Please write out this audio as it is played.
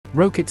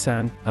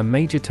ROKETSAN, a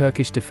major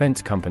Turkish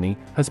defense company,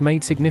 has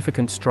made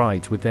significant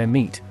strides with their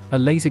METE, a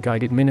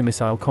laser-guided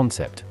mini-missile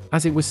concept,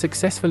 as it was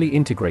successfully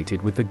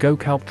integrated with the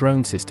GÖKALP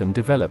drone system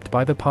developed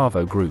by the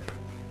PAVO Group.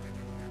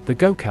 The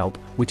GÖKALP,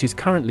 which is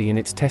currently in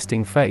its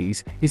testing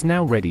phase, is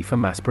now ready for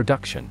mass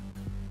production.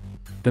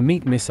 The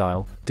METE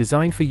missile,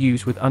 designed for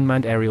use with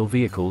unmanned aerial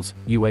vehicles,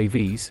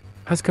 UAVs,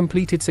 has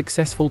completed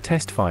successful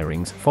test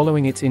firings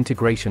following its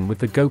integration with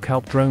the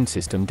GÖKALP drone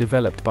system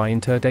developed by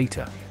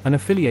Interdata, an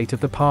affiliate of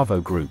the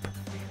PAVO Group.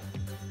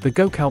 The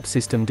GÖKALP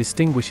system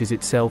distinguishes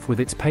itself with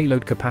its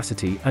payload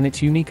capacity and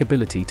its unique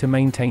ability to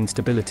maintain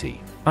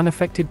stability,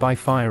 unaffected by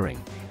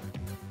firing.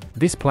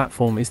 This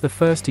platform is the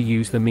first to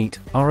use the METE,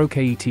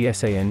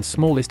 ROKETSAN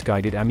smallest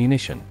guided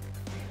ammunition.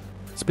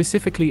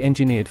 Specifically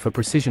engineered for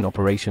precision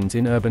operations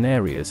in urban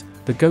areas,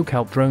 the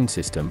GÖKALP drone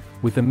system,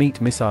 with the METE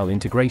missile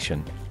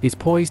integration, is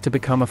poised to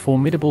become a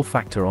formidable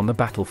factor on the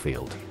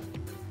battlefield.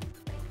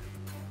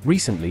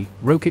 Recently,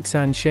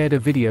 ROKETSAN shared a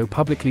video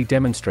publicly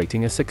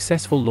demonstrating a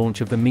successful launch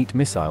of the METE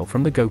missile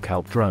from the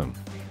GÖKALP drone.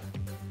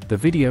 The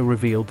video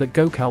revealed that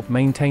GÖKALP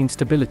maintained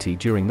stability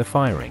during the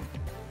firing.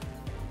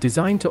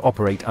 Designed to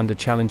operate under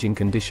challenging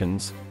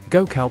conditions,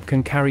 GÖKALP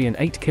can carry an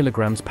 8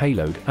 kg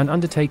payload and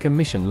undertake a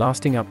mission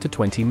lasting up to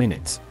 20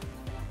 minutes.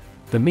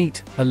 The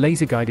METE, a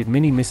laser-guided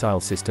mini-missile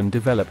system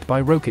developed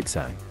by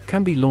ROKETSAN,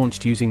 can be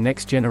launched using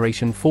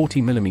next-generation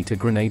 40mm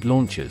grenade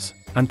launchers,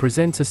 and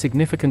presents a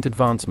significant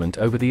advancement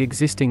over the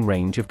existing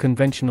range of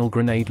conventional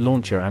grenade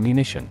launcher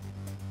ammunition.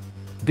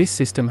 This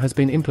system has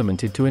been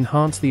implemented to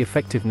enhance the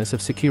effectiveness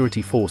of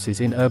security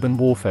forces in urban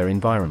warfare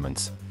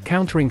environments,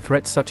 countering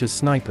threats such as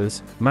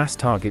snipers, mass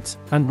targets,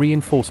 and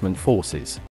reinforcement forces.